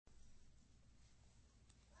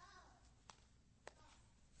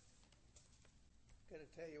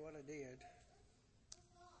tell you what I did.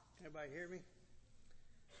 Everybody hear me?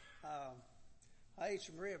 I ate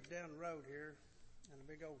some ribs down the road here and a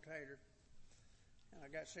big old tater, and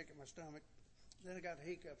I got sick in my stomach. Then I got the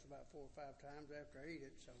hiccups about 4 or 5 times after I ate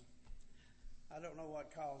it, so I don't know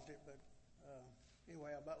what caused it, but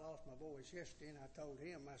anyway, I about lost my voice yesterday, and I told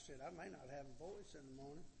him, I said, I may not have a voice in the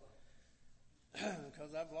morning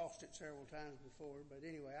because I've lost it several times before, but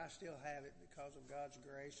anyway, I still have it because of God's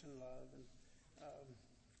grace and love. And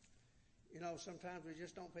sometimes we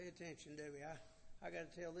just don't pay attention, do we? I got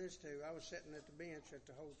to tell this too. I was sitting at the bench at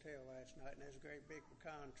the hotel last night, and there's a great big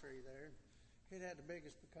pecan tree there. It had the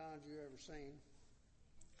biggest pecans you ever seen.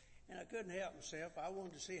 And I couldn't help myself. I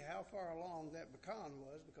wanted to see how far along that pecan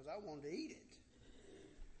was because I wanted to eat it.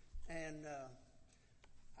 And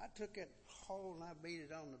I took it whole and I beat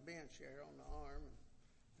it on the bench there on the arm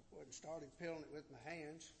and started peeling it with my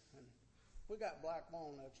hands. And we got black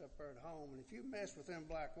walnuts up there at home, and if you mess with them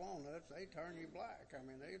black walnuts, they turn you black. I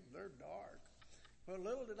mean, they're dark. But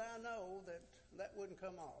little did I know that wouldn't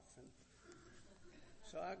come off. And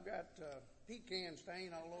so I've got pecan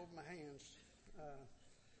stain all over my hands.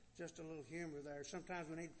 Just a little humor there. Sometimes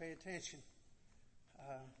we need to pay attention,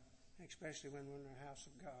 especially when we're in the house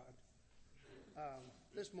of God.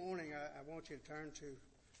 This morning, I want you to turn to...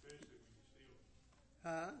 Especially when you steal them.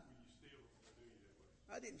 Huh? When you steal them, I do you that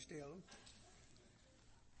way. I didn't steal them.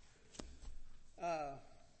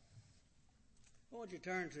 I want you to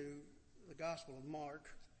turn to the Gospel of Mark.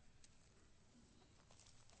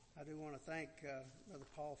 I do want to thank Brother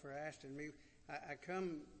Paul for asking me. I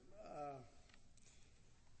come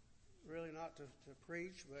really not to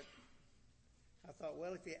preach, but I thought,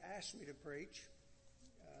 well, if you ask me to preach,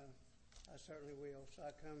 I certainly will. So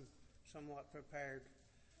I come somewhat prepared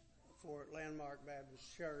for Lanmark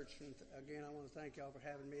Baptist Church. And again, I want to thank y'all for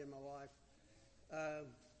having me and my wife.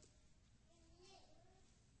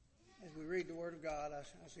 As we read the Word of God, I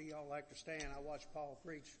see y'all like to stand. I watch Paul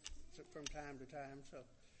preach from time to time. So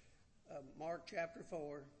Mark chapter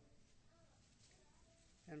 4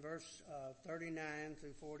 and verse 39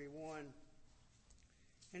 through 41.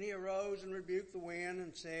 And he arose and rebuked the wind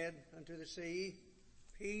and said unto the sea,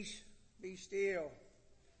 Peace, be still.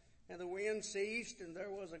 And the wind ceased, and there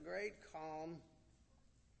was a great calm.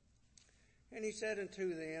 And he said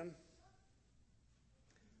unto them,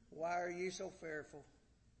 Why are ye so fearful?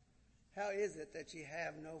 How is it that ye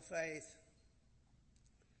have no faith?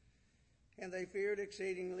 And they feared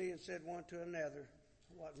exceedingly and said one to another,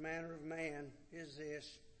 What manner of man is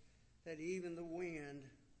this, that even the wind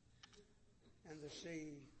and the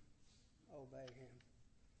sea obey him?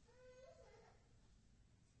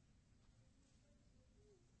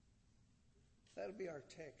 That'll be our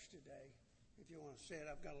text today. If you want to say it,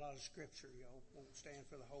 I've got a lot of scripture. Y'all won't stand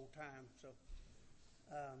for the whole time. So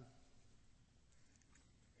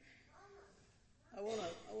I want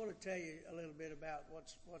to tell you a little bit about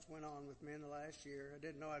what's went on with me in the last year. I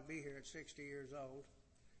didn't know I'd be here at 60 years old.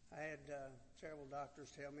 I had several doctors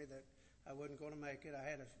tell me that I wasn't going to make it. I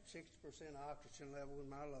had a 60% oxygen level in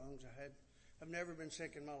my lungs. I've never been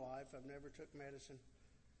sick in my life. I've never took medicine.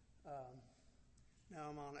 Now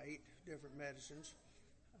I'm on 8 different medicines,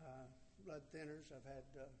 blood thinners. I've had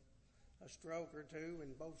a stroke or two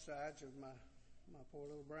in both sides of my poor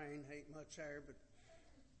little brain. Ain't much there, but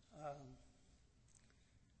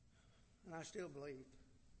and I still believe.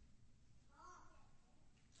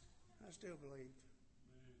 I still believe.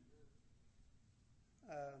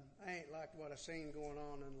 I ain't like what I've seen going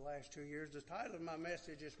on in the last 2 years. The title of my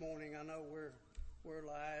message this morning, I know we're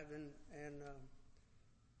live and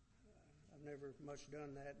I've never much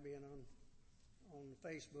done that, being on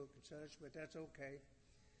Facebook and such, but that's okay.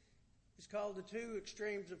 It's called The Two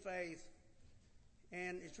Extremes of Faith,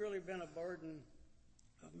 and it's really been a burden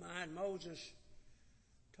of mine. Moses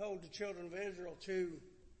told the children of Israel to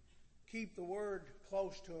keep the word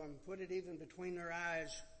close to them, put it even between their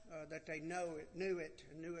eyes, that they knew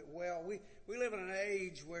it well. We live in an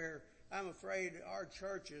age where I'm afraid our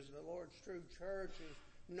churches, the Lord's true church, is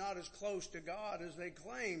not as close to God as they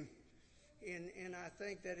claim. And I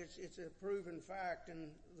think that it's a proven fact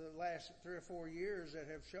in the last 3 or 4 years that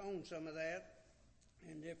have shown some of that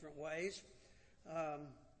in different ways.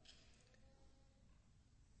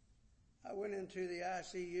 I went into the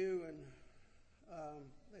ICU and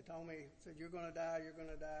they told me, said, you're going to die.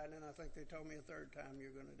 And then I think they told me a third time,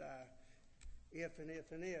 you're going to die. If and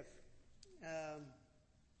if and if.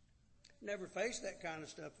 Never faced that kind of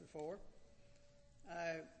stuff before.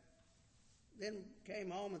 I then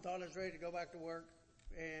came home and thought I was ready to go back to work.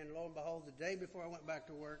 And lo and behold, the day before I went back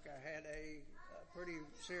to work, I had a pretty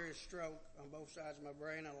serious stroke on both sides of my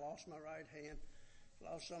brain. I lost my right hand,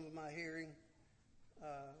 lost some of my hearing.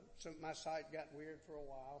 So my sight got weird for a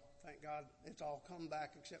while. Thank God it's all come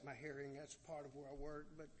back except my hearing. That's part of where I work.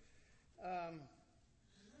 But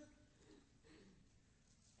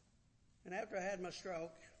and after I had my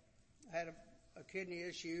stroke, I had a kidney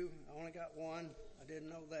issue. I only got one. I didn't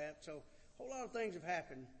know that. So a whole lot of things have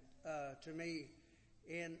happened to me.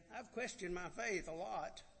 And I've questioned my faith a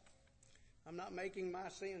lot. I'm not making my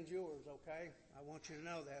sins yours, okay? I want you to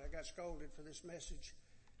know that. I got scolded for this message.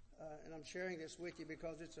 And I'm sharing this with you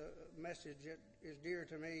because it's a message that is dear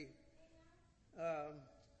to me.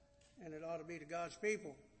 And it ought to be to God's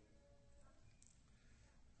people.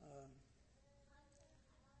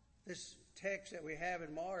 This text that we have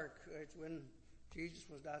in Mark, it's when Jesus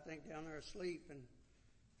was, I think, down there asleep, and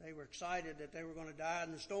they were excited that they were going to die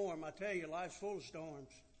in the storm. I tell you, life's full of storms.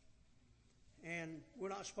 And we're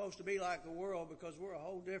not supposed to be like the world because we're a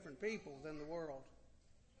whole different people than the world.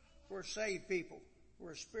 We're saved people.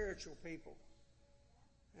 We're a spiritual people.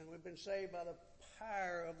 And we've been saved by the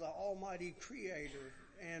power of the Almighty Creator.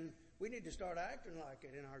 And we need to start acting like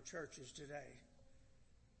it in our churches today.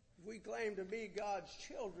 If we claim to be God's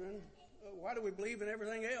children, why do we believe in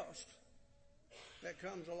everything else that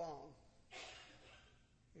comes along?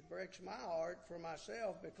 It breaks my heart for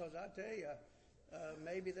myself because I tell you,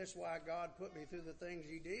 maybe that's why God put me through the things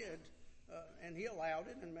He did. And He allowed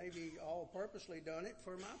it, and maybe all purposely done it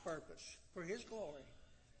for my purpose, for His glory.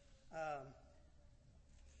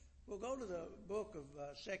 We'll go to the book of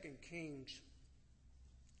 2 Kings,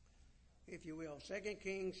 if you will. 2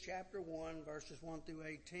 Kings chapter 1, verses 1 through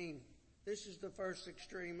 18. This is the first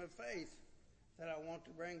extreme of faith that I want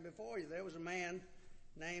to bring before you. There was a man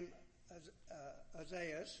named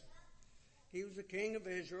Uzziah. He was the king of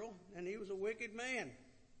Israel, and he was a wicked man.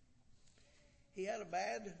 He had a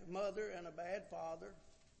bad mother and a bad father.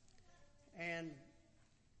 And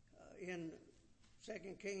in 2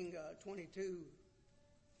 Kings 22,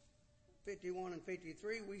 51 and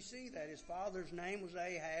 53, we see that. His father's name was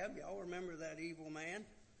Ahab. Y'all remember that evil man.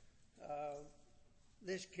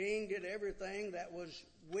 This king did everything that was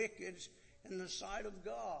wicked in the sight of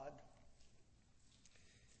God.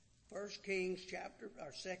 2 Kings chapter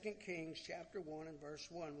 1 and verse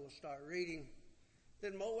 1. We'll start reading.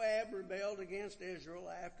 Then Moab rebelled against Israel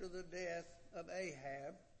after the death of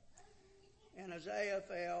Ahab. And Uzziah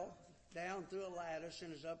fell down through a lattice in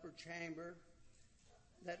his upper chamber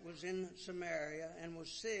that was in Samaria and was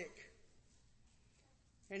sick.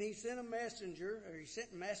 And he sent messengers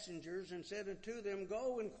and said unto them,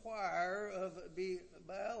 Go inquire of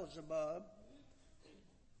Beelzebub,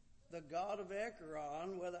 the god of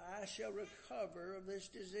Ekron, whether I shall recover of this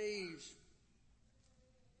disease.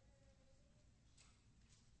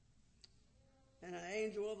 And an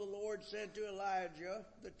angel of the Lord said to Elijah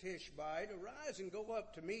the Tishbite, Arise and go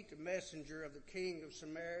up to meet the messenger of the king of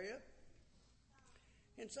Samaria,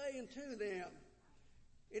 and say unto them,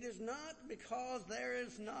 It is not because there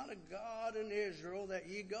is not a God in Israel that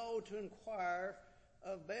ye go to inquire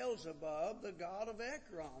of Beelzebub, the god of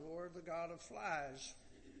Ekron, or the god of flies.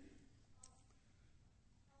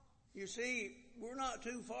 You see, we're not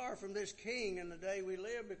too far from this king in the day we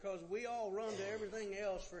live because we all run to everything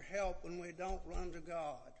else for help when we don't run to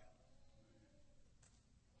God.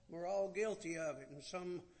 We're all guilty of it in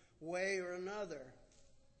some way or another.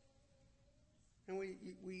 And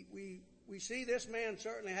we see this man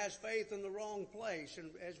certainly has faith in the wrong place.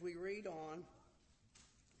 And as we read on,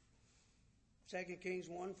 2 Kings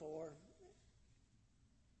 1:4,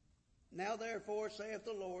 Now therefore saith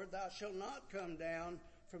the Lord, Thou shalt not come down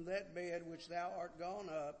from that bed which thou art gone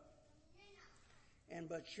up, and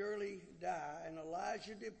but surely die. And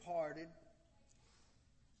Elijah departed.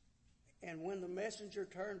 And when the messenger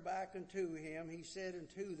turned back unto him, he said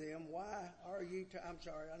unto them, Why are ye I'm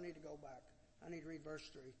sorry, I need to go back. I need to read verse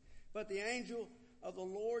 3. But the angel of the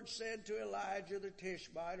Lord said to Elijah the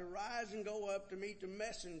Tishbite, Arise and go up to meet the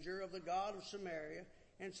messenger of the God of Samaria,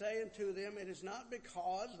 and say unto them, It is not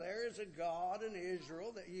because there is a God in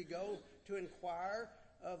Israel that ye go to inquire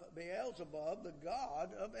of Beelzebub, the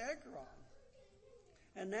god of Ekron.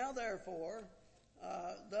 And now therefore,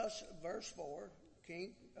 thus, verse 4,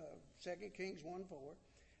 2 Kings 1:4,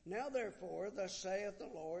 Now therefore, thus saith the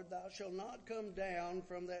Lord, Thou shalt not come down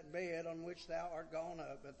from that bed on which thou art gone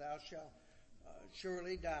up, but thou shalt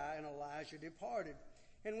surely die. And Elijah departed.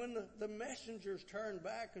 And when the messengers turned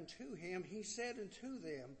back unto him, he said unto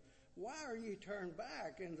them, Why are ye turned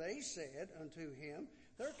back? And they said unto him,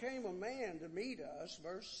 There came a man to meet us,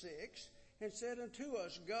 verse 6, and said unto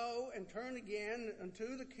us, Go and turn again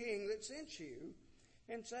unto the king that sent you,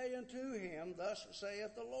 and say unto him, Thus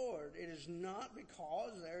saith the Lord, It is not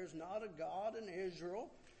because there is not a God in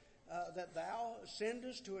Israel that thou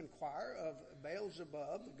sendest to inquire of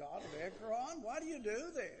Beelzebub, the god of Ekron? Why do you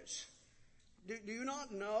do this? Do you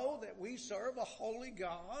not know that we serve a holy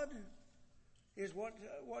God? Is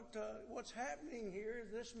what's happening here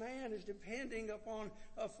is this man is depending upon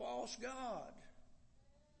a false god.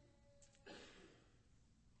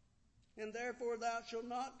 And therefore thou shalt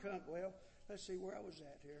not come. Well, let's see where I was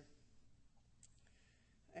at here.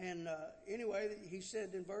 And anyway, he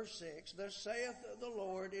said in verse 6, Thus saith the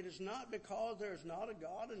Lord, It is not because there is not a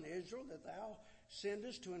God in Israel that thou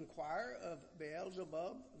sendest to inquire of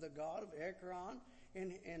Beelzebub, the god of Ekron.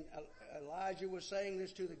 And Elijah was saying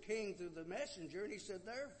this to the king through the messenger, and he said,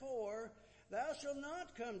 Therefore thou shalt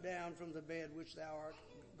not come down from the bed which thou art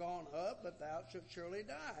gone up, but thou shalt surely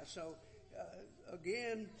die. So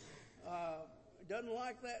again, doesn't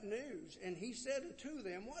like that news. And he said unto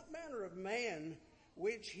them, What manner of man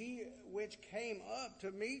which came up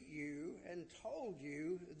to meet you and told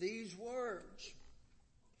you these words?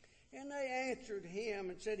 And they answered him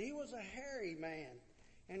and said, He was a hairy man,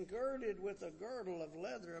 and girded with a girdle of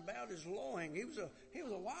leather about his loin. He was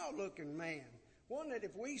a wild-looking man, one that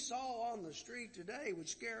if we saw on the street today would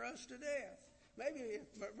scare us to death. Maybe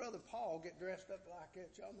if Brother Paul get dressed up like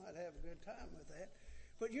that, y'all might have a good time with that.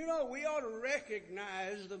 But you know, we ought to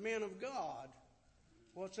recognize the men of God,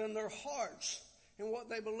 what's in their hearts and what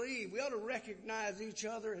they believe. We ought to recognize each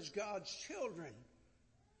other as God's children.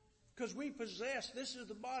 Because we possess, this is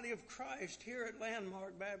the body of Christ here at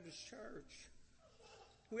Landmark Baptist Church.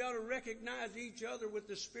 We ought to recognize each other with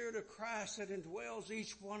the Spirit of Christ that indwells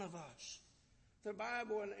each one of us. The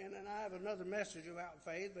Bible, and I have another message about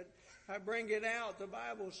faith, but I bring it out. The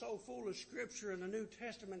Bible is so full of Scripture in the New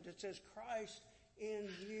Testament that says Christ in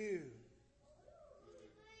you.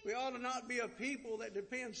 We ought to not be a people that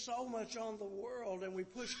depend so much on the world and we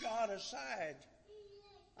push God aside.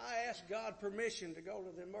 I asked God permission to go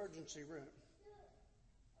to the emergency room.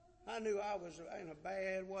 I knew I was in a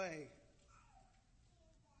bad way.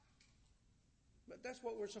 But that's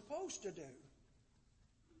what we're supposed to do.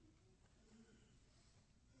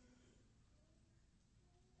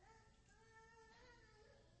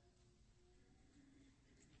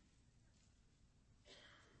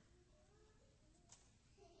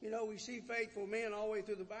 You know, we see faithful men all the way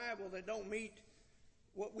through the Bible that don't meet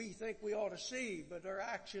what we think we ought to see, but their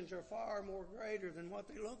actions are far more greater than what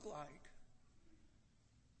they look like.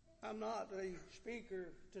 I'm not a speaker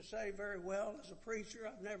to say very well as a preacher.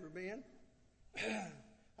 I've never been.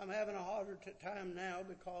 I'm having a harder time now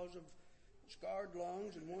because of scarred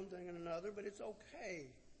lungs and one thing and another, but it's okay.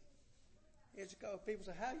 People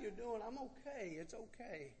say, how you doing? I'm okay. It's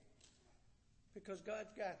okay. Because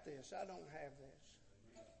God's got this. I don't have this.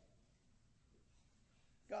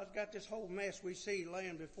 God's got this whole mess we see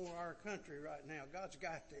laying before our country right now. God's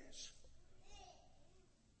got this.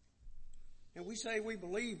 And we say we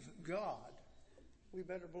believe God. We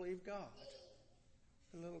better believe God.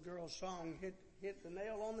 The little girl's song hit the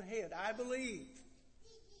nail on the head. I believe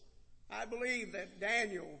that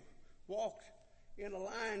Daniel walked in a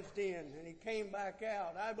lion's den and he came back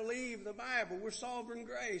out. I believe the Bible. We're sovereign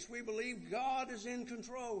grace. We believe God is in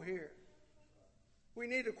control here. We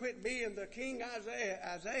need to quit being the King Isaiah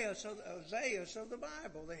of the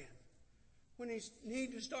Bible then. We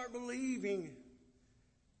need to start believing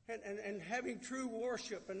and having true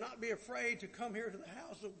worship and not be afraid to come here to the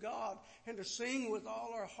house of God and to sing with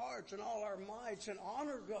all our hearts and all our mights and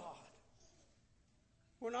honor God.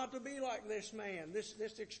 We're not to be like this man,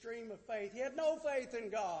 this extreme of faith. He had no faith in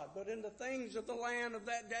God, but in the things of the land of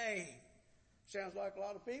that day. Sounds like a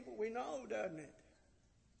lot of people we know, doesn't it?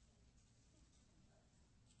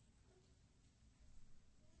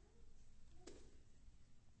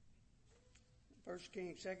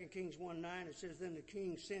 2 Kings 1:9, it says, Then the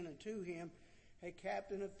king sent unto him a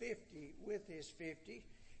captain of 50 with his 50.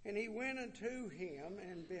 And he went unto him,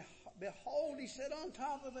 and behold, he sat on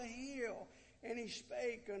top of a hill. And he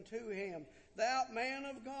spake unto him, Thou man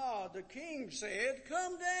of God. The king said,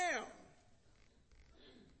 Come down.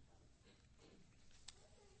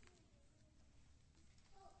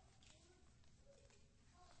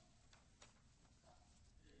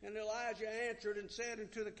 And Elijah answered and said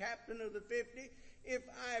unto the captain of the 50, If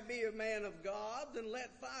I be a man of God, then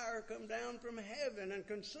let fire come down from heaven and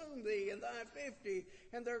consume thee and thy 50.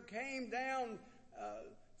 And there came down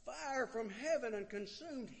fire from heaven and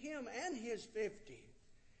consumed him and his 50.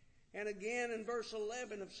 And again in verse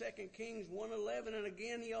 11 of 2 Kings 1:11, and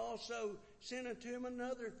again he also sent unto him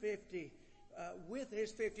another 50 with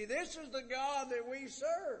his 50. This is the God that we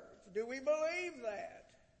serve. Do we believe that?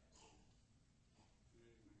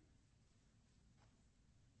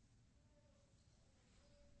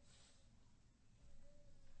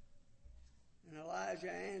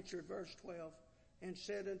 Elijah answered, verse 12, and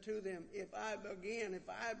said unto them, if I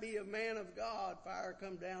be a man of God, fire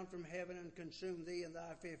come down from heaven and consume thee and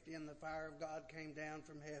thy 50. And the fire of God came down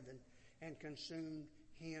from heaven and consumed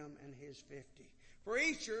him and his 50.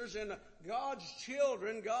 Preachers and God's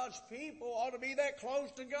children, God's people ought to be that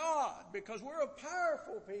close to God because we're a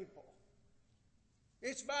powerful people.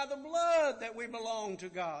 It's by the blood that we belong to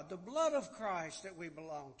God, the blood of Christ that we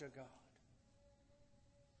belong to God.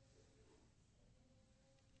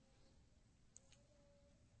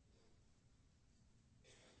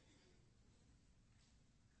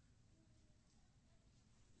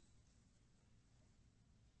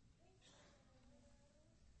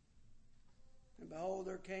 And behold,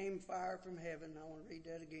 there came fire from heaven. I want to read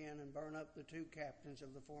that again. And burn up the 2 captains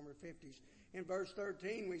of the former 50s. In verse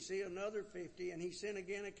 13, we see another 50. And he sent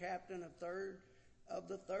again a captain of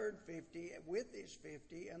the third 50 with his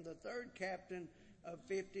 50. And the third captain of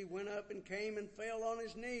 50 went up and came and fell on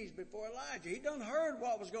his knees before Elijah. He done heard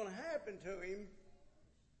what was going to happen to him.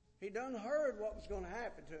 He done heard what was going to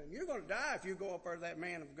happen to him. You're going to die if you go up there to that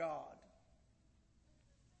man of God.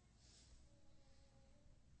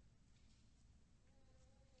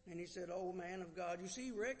 And he said, oh, man of God. You see,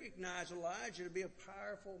 he recognized Elijah to be a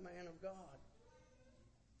powerful man of God.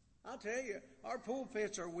 I'll tell you, our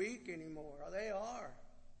pulpits are weak anymore. They are.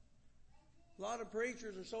 A lot of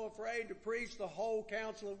preachers are so afraid to preach the whole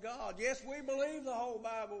counsel of God. Yes, we believe the whole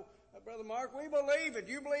Bible, Brother Mark. We believe it.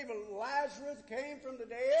 You believe Lazarus came from the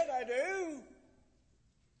dead? I do.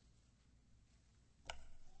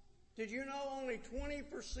 Did you know only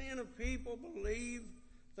 20% of people believe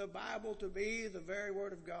the Bible to be the very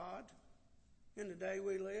Word of God in the day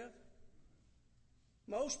we live?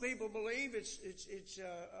 Most people believe it's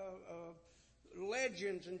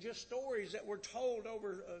legends and just stories that were told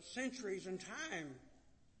over centuries and time.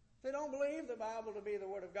 They don't believe the Bible to be the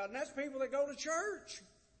Word of God. And that's people that go to church.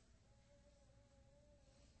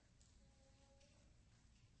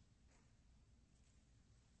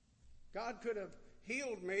 God could have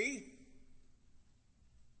healed me.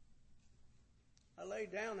 I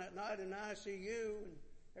laid down that night in ICU and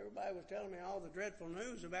everybody was telling me all the dreadful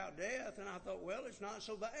news about death. And I thought, well, it's not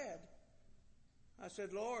so bad. I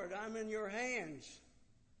said, Lord, I'm in your hands.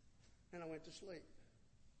 And I went to sleep.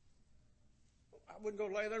 I wouldn't go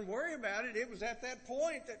lay there and worry about it. It was at that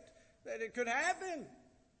point that it could happen.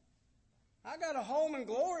 I got a home in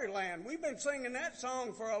glory land. We've been singing that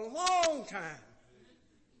song for a long time.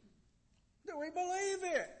 Do we believe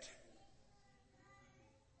it?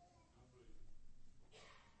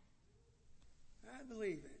 I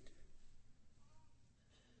believe it.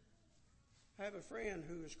 I have a friend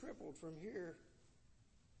who is crippled from here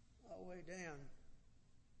all the way down.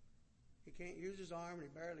 He can't use his arm and he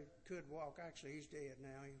barely could walk. Actually, he's dead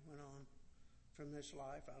now. He went on from this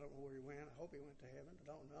life. I don't know where he went. I hope he went to heaven.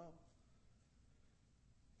 I don't know.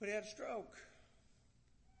 But he had a stroke.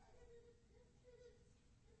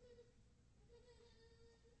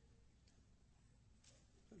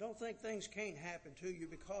 Don't think things can't happen to you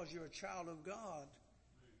because you're a child of God.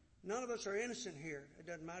 None of us are innocent here. It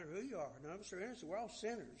doesn't matter who you are. None of us are innocent. We're all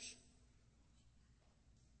sinners.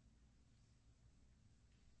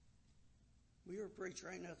 Well, you're a preacher.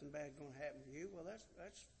 Ain't nothing bad going to happen to you. Well,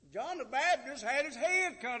 that's John the Baptist had his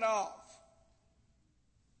head cut off.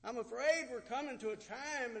 I'm afraid we're coming to a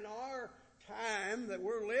time in our time that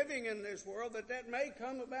we're living in this world that may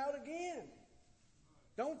come about again.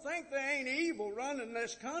 Don't think there ain't evil running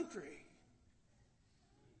this country.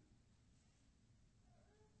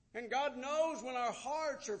 And God knows when our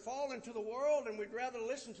hearts are falling to the world and we'd rather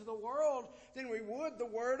listen to the world than we would the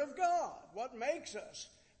Word of God. What makes us,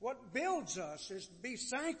 what builds us is to be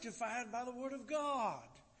sanctified by the Word of God.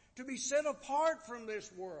 To be set apart from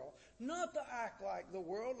this world. Not to act like the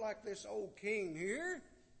world, like this old king here.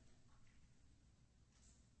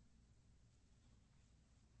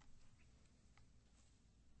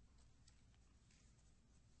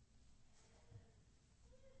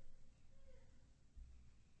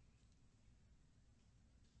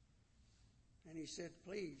 And he said,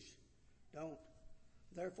 please, don't.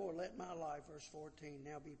 Therefore let my life, verse 14,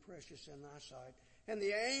 now be precious in thy sight. And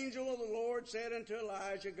the angel of the Lord said unto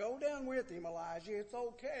Elijah, go down with him, Elijah. It's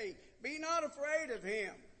okay. Be not afraid of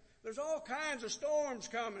him. There's all kinds of storms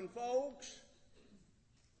coming, folks.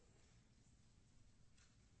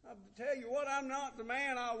 I'll tell you what, I'm not the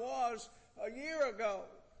man I was a year ago,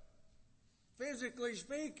 physically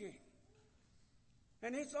speaking.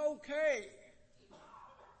 And it's okay.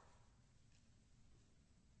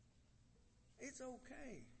 It's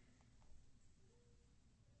okay.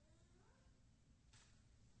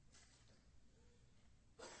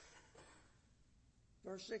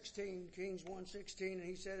 Verse 16, Kings 1:16, and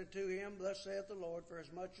he said unto him, Thus saith the Lord, for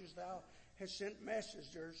as much as thou hast sent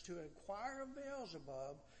messengers to inquire of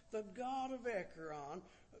Beelzebub, the god of Ekron,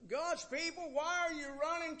 God's people, why are you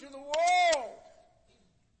running to the world?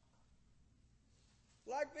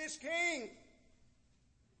 Like this king.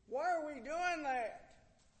 Why are we doing that?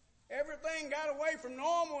 Everything got away from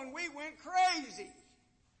normal and we went crazy.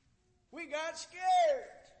 We got scared.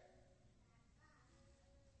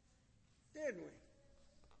 Didn't we?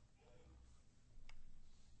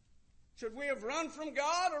 Should we have run from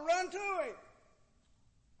God or run to Him?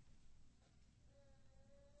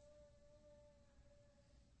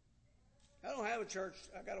 I don't have a church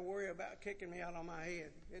I got to worry about kicking me out on my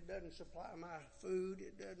head. It doesn't supply my food.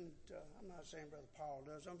 It doesn't, I'm not saying Brother Paul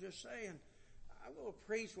does. I'm just saying I'm going to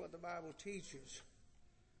preach what the Bible teaches.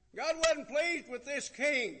 God wasn't pleased with this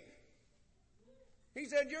king. He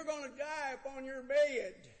said, you're going to die upon your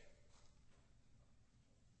bed.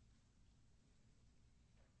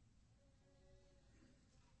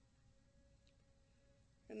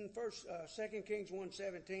 And 2 Kings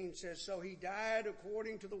 1:17 says, So he died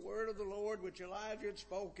according to the word of the Lord which Elijah had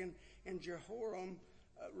spoken, and Jehoram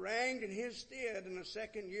reigned in his stead in the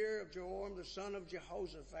 2nd year of Joram the son of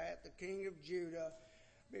Jehoshaphat, the king of Judah,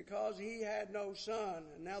 because he had no son.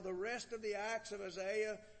 And now the rest of the acts of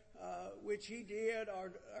Isaiah which he did,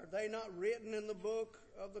 are they not written in the book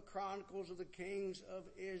of the Chronicles of the Kings of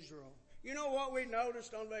Israel? You know what we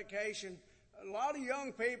noticed on vacation? A lot of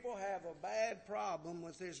young people have a bad problem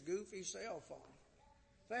with this goofy cell phone.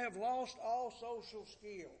 They have lost all social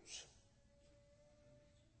skills.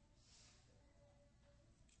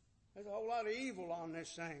 There's a whole lot of evil on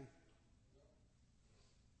this thing.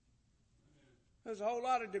 There's a whole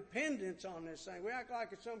lot of dependence on this thing. We act like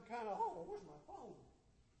it's some kind of, oh, where's my phone?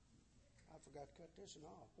 I forgot to cut this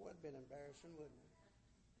one off. Would have been embarrassing, wouldn't it?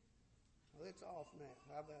 Well, it's off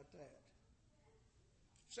now. How about that?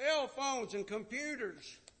 Cell phones and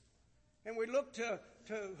computers. And we look to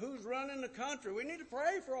who's running the country. We need to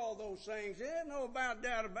pray for all those things. There's no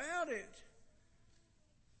doubt about it.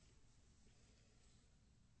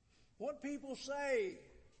 What people say.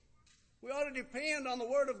 We ought to depend on the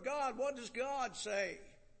Word of God. What does God say?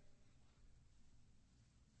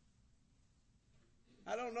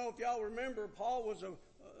 I don't know if y'all remember, Paul was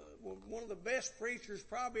one of the best preachers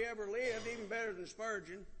probably ever lived, even better than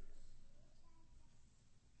Spurgeon.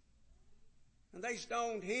 And they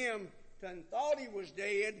stoned him and thought he was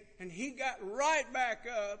dead, and he got right back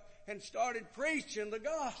up and started preaching the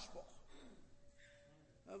gospel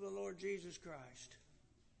of the Lord Jesus Christ.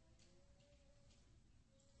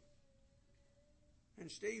 And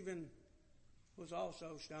Stephen was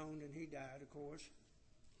also stoned, and he died, of course.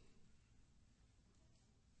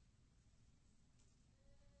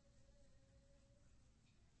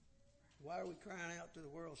 Why are we crying out to the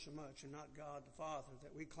world so much and not God the Father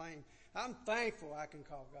that we claim? I'm thankful I can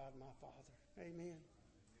call God my Father. Amen.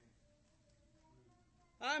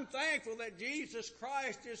 I'm thankful that Jesus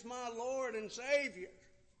Christ is my Lord and Savior.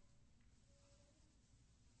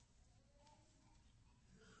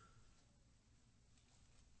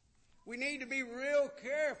 We need to be real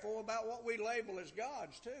careful about what we label as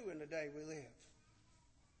gods too in the day we live.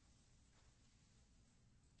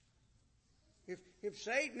 If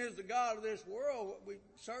Satan is the god of this world, we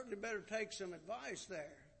certainly better take some advice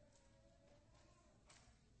there.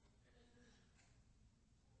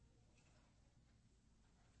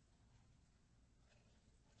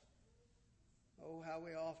 Oh, how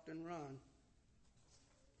we often run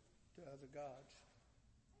to other gods.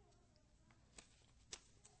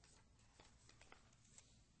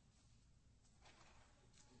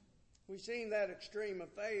 We've seen that extreme of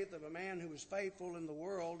faith of a man who was faithful in the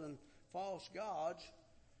world and false gods.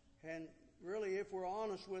 And really, if we're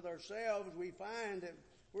honest with ourselves, we find that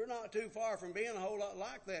we're not too far from being a whole lot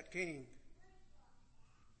like that king.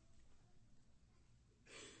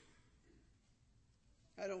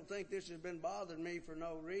 I don't think this has been bothering me for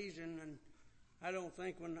no reason, and I don't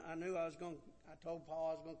think when I knew I told Paul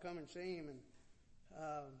I was going to come and see him, and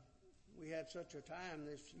we had such a time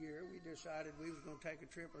this year, we decided we was going to take a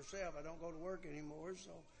trip ourselves. I don't go to work anymore,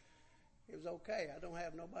 so it was okay. I don't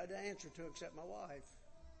have nobody to answer to except my wife.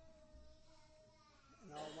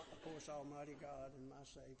 And of course, Almighty God and my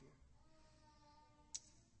Savior.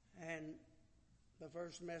 And the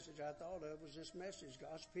first message I thought of was this message.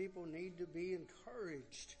 God's people need to be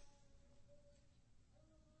encouraged.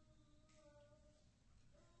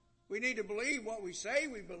 We need to believe what we say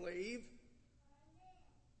we believe.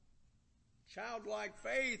 Childlike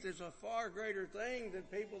faith is a far greater thing than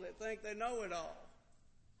people that think they know it all.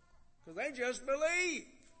 Because they just believe.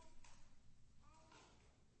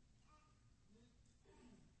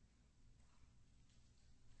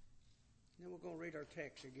 we're going to read our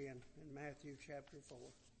text again in Matthew chapter 4.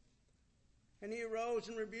 And he arose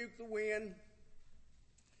and rebuked the wind.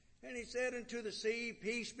 And he said unto the sea,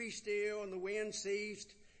 Peace be still. And the wind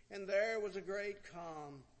ceased. And there was a great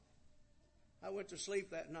calm. I went to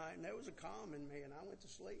sleep that night, and there was a calm in me, and I went to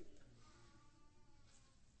sleep.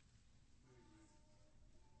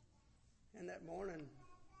 And that morning,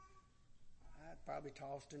 I probably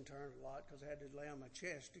tossed and turned a lot because I had to lay on my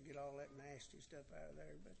chest to get all that nasty stuff out of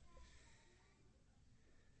there. But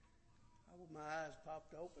my eyes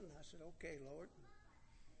popped open. I said, okay, Lord,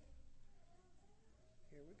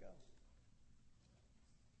 here we go.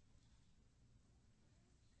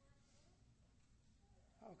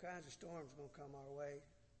 All kinds of storms are going to come our way.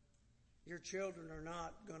 Your children are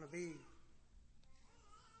not going to be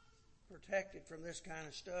protected from this kind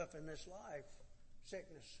of stuff in this life.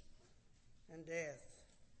 Sickness and death.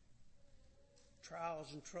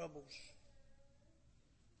 Trials and troubles.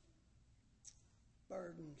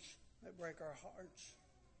 Burdens that break our hearts.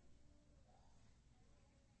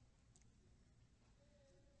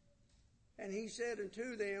 And he said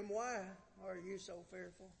unto them, Why are you so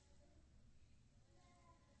fearful?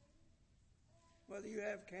 Whether you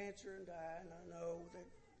have cancer and die, and I know that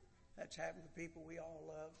that's happened to people we all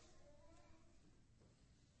love.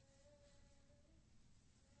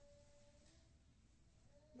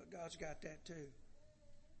 But God's got that too.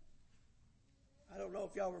 I don't know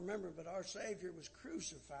if y'all remember, but our Savior was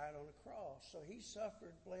crucified on a cross. So he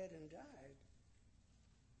suffered, bled, and died.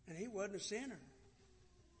 And he wasn't a sinner.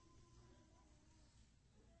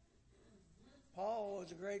 Paul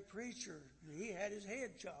was a great preacher, and he had his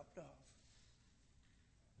head chopped off.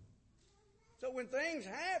 So when things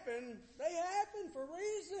happen, they happen for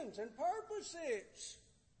reasons and purposes.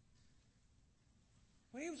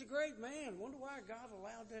 Well, he was a great man. Wonder why God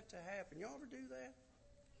allowed that to happen. You ever do that?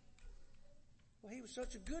 Well, he was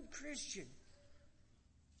such a good Christian.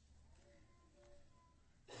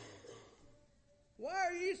 Why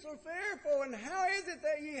are ye so fearful, and how is it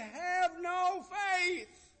that ye have no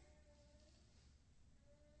faith?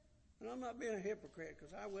 And I'm not being a hypocrite,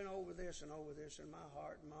 because I went over this and over this in my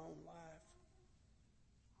heart and my own life.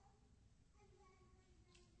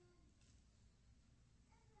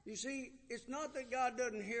 You see, it's not that God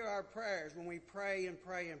doesn't hear our prayers when we pray and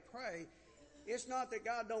pray and pray. It's not that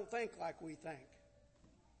God don't think like we think.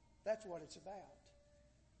 That's what it's about.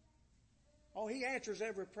 Oh, he answers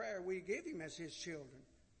every prayer we give him as his children.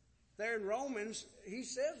 There in Romans, he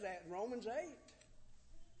says that in Romans 8.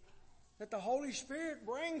 That the Holy Spirit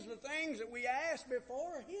brings the things that we ask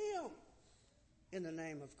before him in the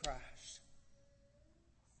name of Christ.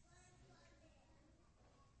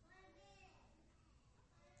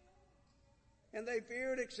 And they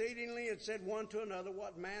feared exceedingly and said one to another,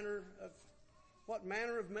 What manner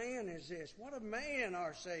of man is this? What a man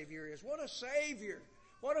our Savior is. What a Savior.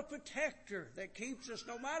 What a protector that keeps us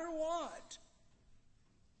no matter what.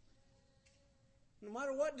 No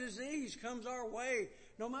matter what disease comes our way,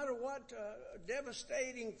 no matter what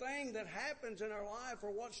devastating thing that happens in our life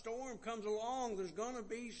or what storm comes along, there's going to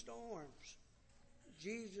be storms.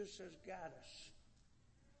 Jesus has got us.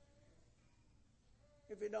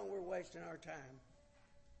 If we don't, we're wasting our time.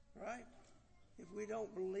 Right? If we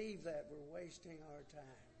don't believe that, we're wasting our time.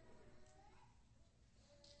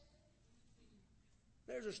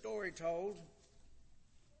 There's a story told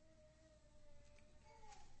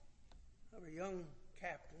of a young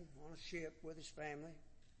captain on a ship with his family,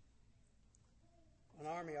 an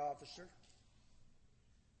army officer.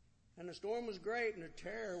 And the storm was great and the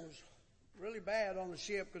terror was really bad on the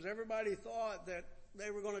ship because everybody thought that they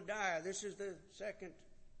were going to die. This is the second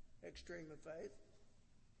extreme of faith.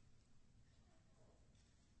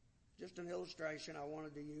 Just an illustration I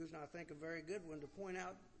wanted to use, and I think a very good one to point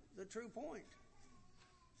out the true point.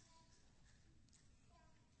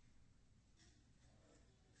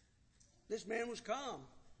 This man was calm.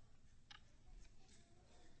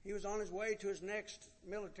 He was on his way to his next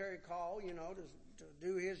military call, to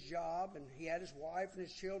do his job, and he had his wife and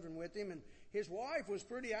his children with him, and his wife was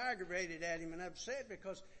pretty aggravated at him and upset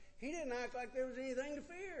because he didn't act like there was anything to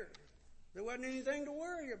fear. There wasn't anything to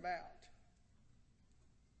worry about.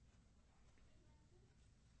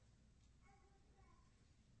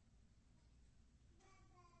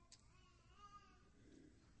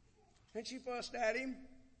 And she fussed at him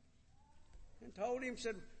and told him,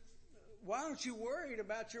 said, why aren't you worried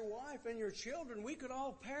about your wife and your children? We could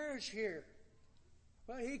all perish here.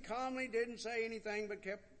 Well, he calmly didn't say anything but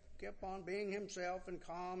kept on being himself and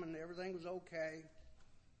calm, and everything was okay.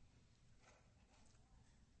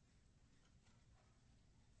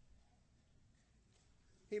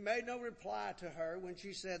 He made no reply to her when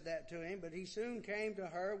she said that to him, but he soon came to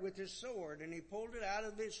her with his sword, and he pulled it out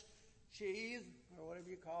of this sheath, or whatever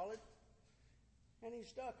you call it, and he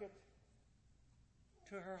stuck it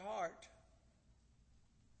to her heart.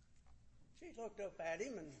 She looked up at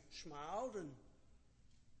him and smiled, and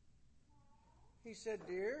he said,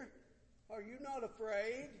 "Dear, are you not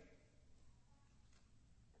afraid?"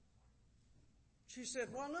 She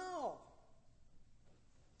said, "Well, no.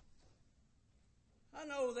 I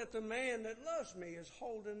know that the man that loves me is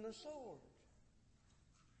holding the sword."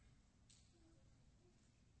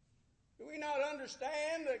 Do we not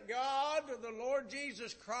understand that God, the Lord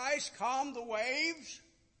Jesus Christ, calmed the waves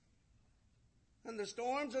and the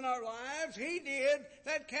storms in our lives? He did.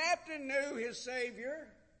 That captain knew his Savior.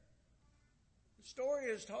 The story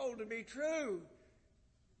is told to be true.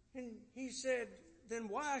 And he said, then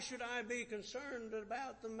why should I be concerned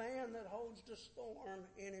about the man that holds the storm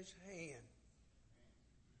in his hand?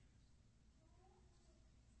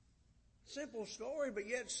 Simple story, but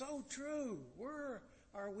yet so true. Where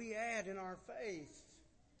are we at in our faith?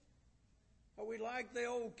 Are we like the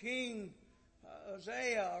old king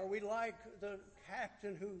Uzziah? Are we like the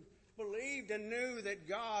captain who believed and knew that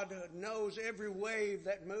God knows every wave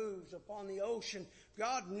that moves upon the ocean?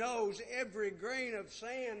 God knows every grain of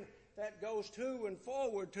sand that goes to and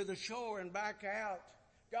forward to the shore and back out.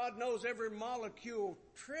 God knows every molecule,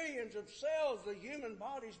 trillions of cells the human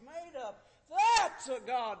body's made up. That's a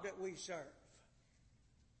God that we serve.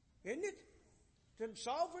 Isn't it? The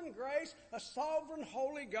sovereign grace, a sovereign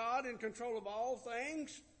holy God in control of all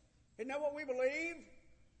things. Isn't that what we believe?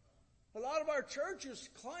 A lot of our churches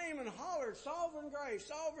claim and holler, sovereign grace,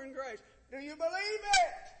 sovereign grace. Do you believe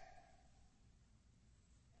it?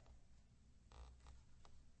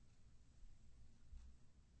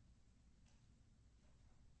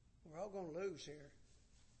 We're all going to lose here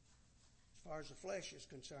as far as the flesh is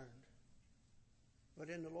concerned. But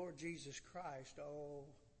in the Lord Jesus Christ, oh,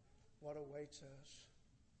 what awaits us.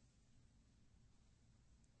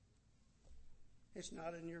 It's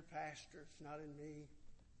not in your pastor. It's not in me.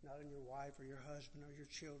 Not in your wife or your husband or your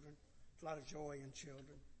children. There's a lot of joy in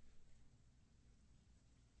children.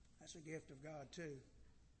 That's a gift of God too.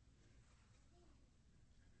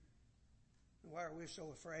 And why are we so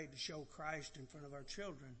afraid to show Christ in front of our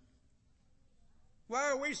children? Why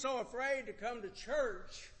are we so afraid to come to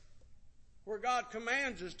church where God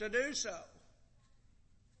commands us to do so?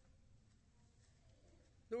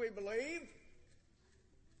 Do we believe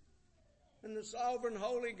in the sovereign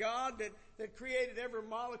holy God that created every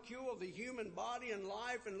molecule of the human body and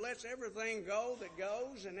life and lets everything go that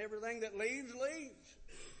goes and everything that leaves, leaves?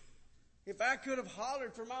 If I could have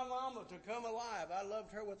hollered for my mama to come alive, I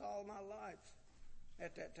loved her with all my life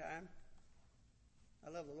at that time. I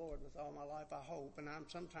love the Lord with all my life, I hope. And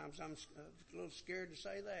sometimes I'm a little scared to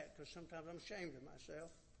say that because sometimes I'm ashamed of myself.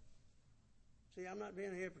 See, I'm not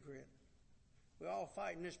being a hypocrite. We're all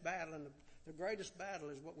fighting this battle, and the greatest battle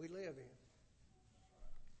is what we live in.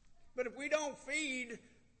 But if we don't feed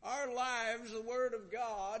our lives the Word of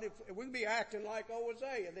God, if we'd be acting like old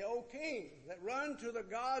Uzziah, the old king that run to the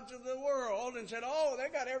gods of the world and said, oh, they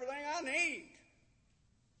got everything I need.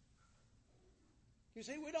 You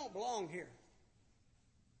see, we don't belong here.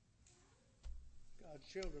 God's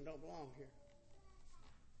children don't belong here.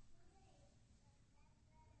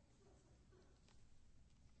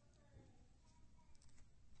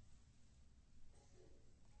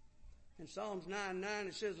 In Psalms 9:9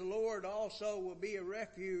 it says, the Lord also will be a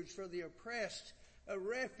refuge for the oppressed, a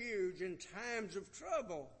refuge in times of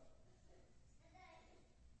trouble.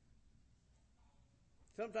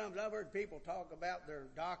 Sometimes I've heard people talk about their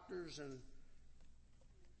doctors and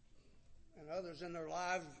others in their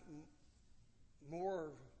lives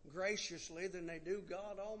more graciously than they do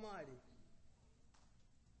God Almighty.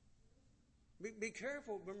 Be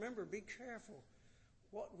careful. Remember, be careful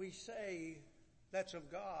what we say that's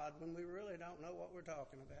of God when we really don't know what we're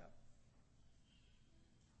talking about.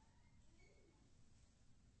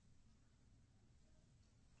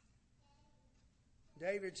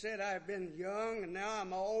 David said, I have been young and now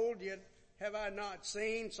I'm old, yet have I not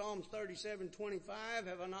seen, Psalms 37:25,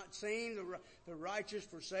 have I not seen the righteous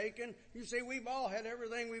forsaken? You see, we've all had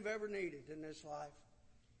everything we've ever needed in this life.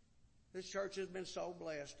 This church has been so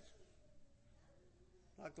blessed,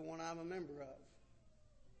 like the one I'm a member of.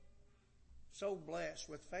 So blessed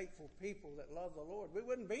with faithful people that love the Lord. We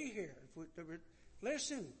wouldn't be here if we,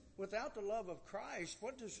 listen, without the love of Christ.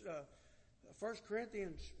 What does 1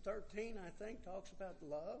 Corinthians 13, I think, talks about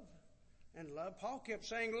love and love. Paul kept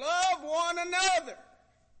saying, love one another.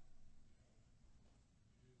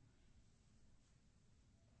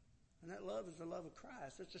 And that love is the love of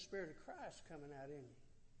Christ. It's the Spirit of Christ coming out in you.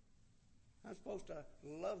 I'm supposed to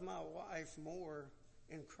love my wife more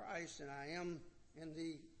in Christ than I am in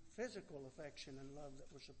the physical affection and love that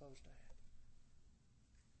we're supposed to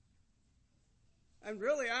have. And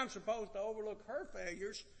really, I'm supposed to overlook her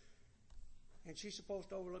failures, and she's supposed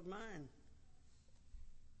to overlook mine.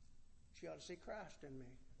 She ought to see Christ in me.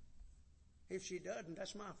 If she doesn't,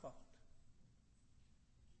 that's my fault.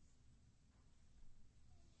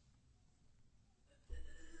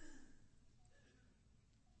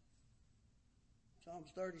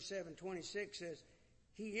 Psalms 37:26 says,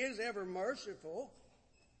 He is ever merciful,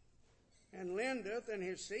 and lendeth, and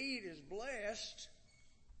His seed is blessed.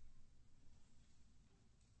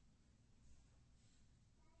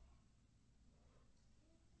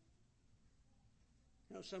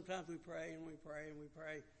 You know, sometimes we pray and we pray and we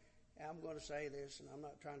pray. I'm going to say this, and I'm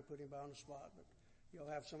not trying to put anybody on the spot, but you'll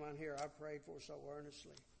have someone here I prayed for so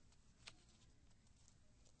earnestly.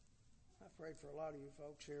 I prayed for a lot of you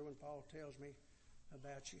folks here when Paul tells me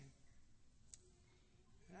about you.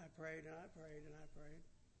 And I prayed and I prayed and I prayed.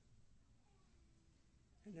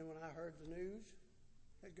 And then when I heard the news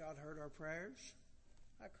that God heard our prayers,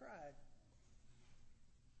 I cried.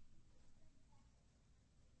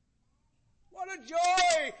 What a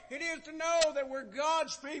joy it is to know that we're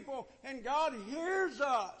God's people and God hears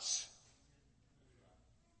us.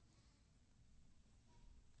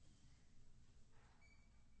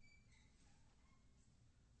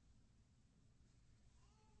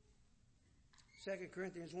 Second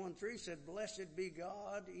Corinthians 1:3 said, Blessed be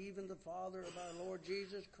God, even the Father of our Lord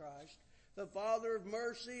Jesus Christ, the Father of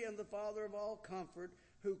mercy and the Father of all comfort,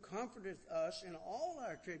 who comforteth us in all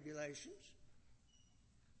our tribulations,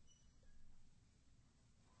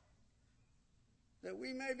 that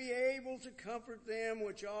we may be able to comfort them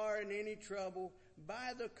which are in any trouble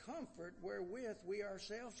by the comfort wherewith we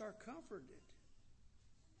ourselves are comforted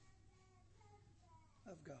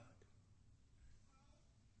of God.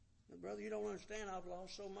 Now, brother, you don't understand. I've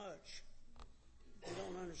lost so much. You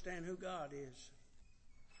don't understand who God is.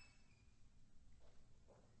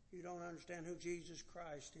 You don't understand who Jesus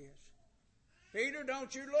Christ is. Peter,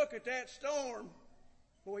 don't you look at that storm.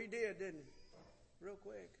 Boy, he did, didn't he? Real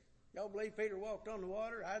quick. Y'all believe Peter walked on the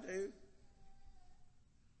water? I do.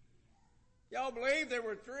 Y'all believe there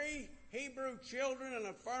were 3 Hebrew children in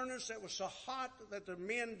a furnace that was so hot that the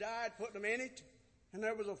men died putting them in it? And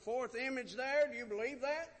there was a 4th image there? Do you believe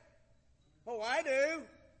that? Oh, I do.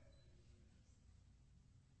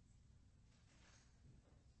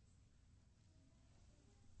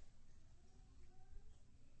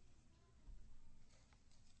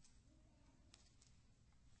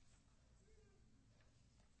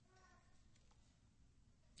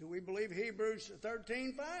 Do we believe Hebrews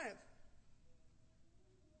 13:5?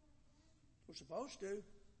 We're supposed to.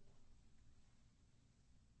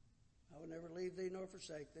 I will never leave thee nor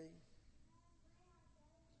forsake thee.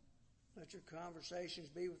 Let your conversations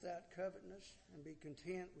be without covetousness, and be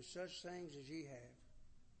content with such things as ye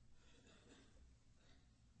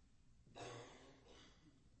have.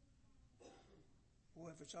 Boy,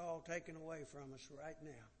 if it's all taken away from us right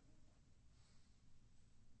now,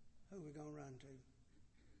 who are we going to run to?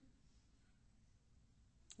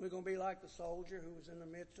 We're going to be like the soldier who was in the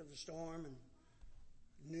midst of the storm and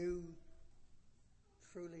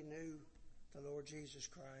truly knew the Lord Jesus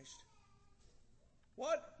Christ.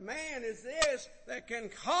 What man is this that can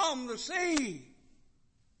calm the sea?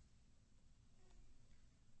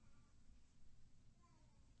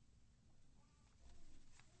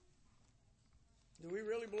 Do we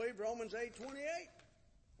really believe Romans 8:28?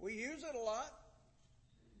 We use it a lot.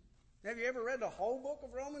 Have you ever read the whole book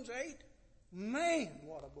of Romans 8? Man,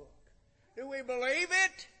 what a book. Do we believe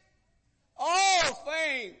it? All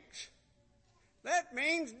things. That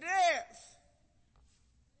means death.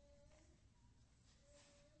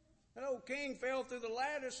 That old king fell through the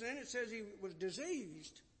lattice, and then it says he was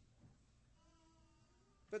diseased.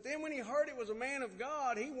 But then when he heard it was a man of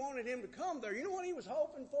God, he wanted him to come there. You know what he was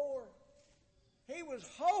hoping for? He was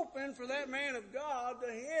hoping for that man of God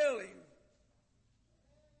to heal him.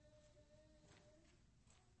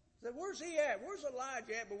 Said, where's he at? Where's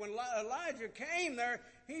Elijah at? But when Elijah came there,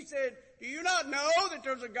 he said, do you not know that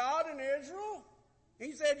there's a God in Israel?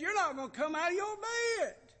 He said, you're not going to come out of your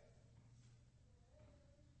bed.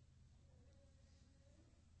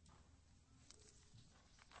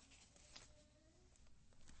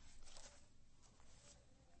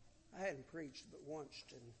 I hadn't preached but once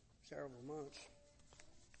in several months.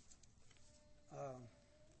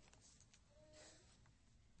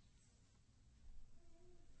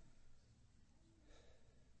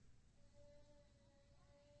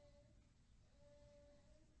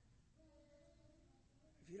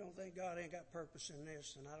 If you don't think God ain't got purpose in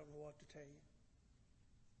this, then I don't know what to tell you.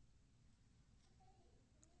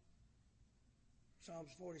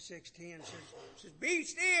 Psalms 46:10 says, "Be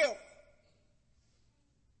still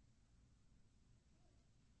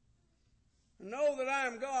and know that I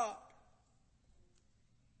am God."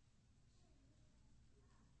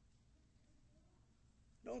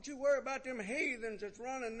 Don't you worry about them heathens that's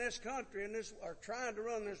running this country and are trying to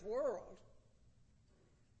run this world.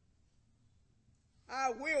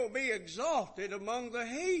 I will be exalted among the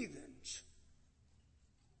heathens.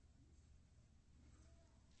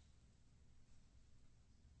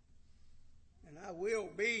 And I will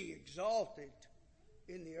be exalted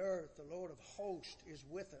in the earth. The Lord of hosts is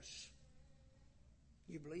with us.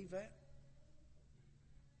 You believe that?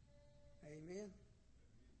 Amen.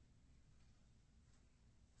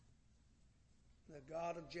 The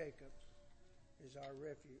God of Jacob is our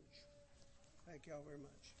refuge. Thank y'all very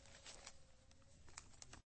much.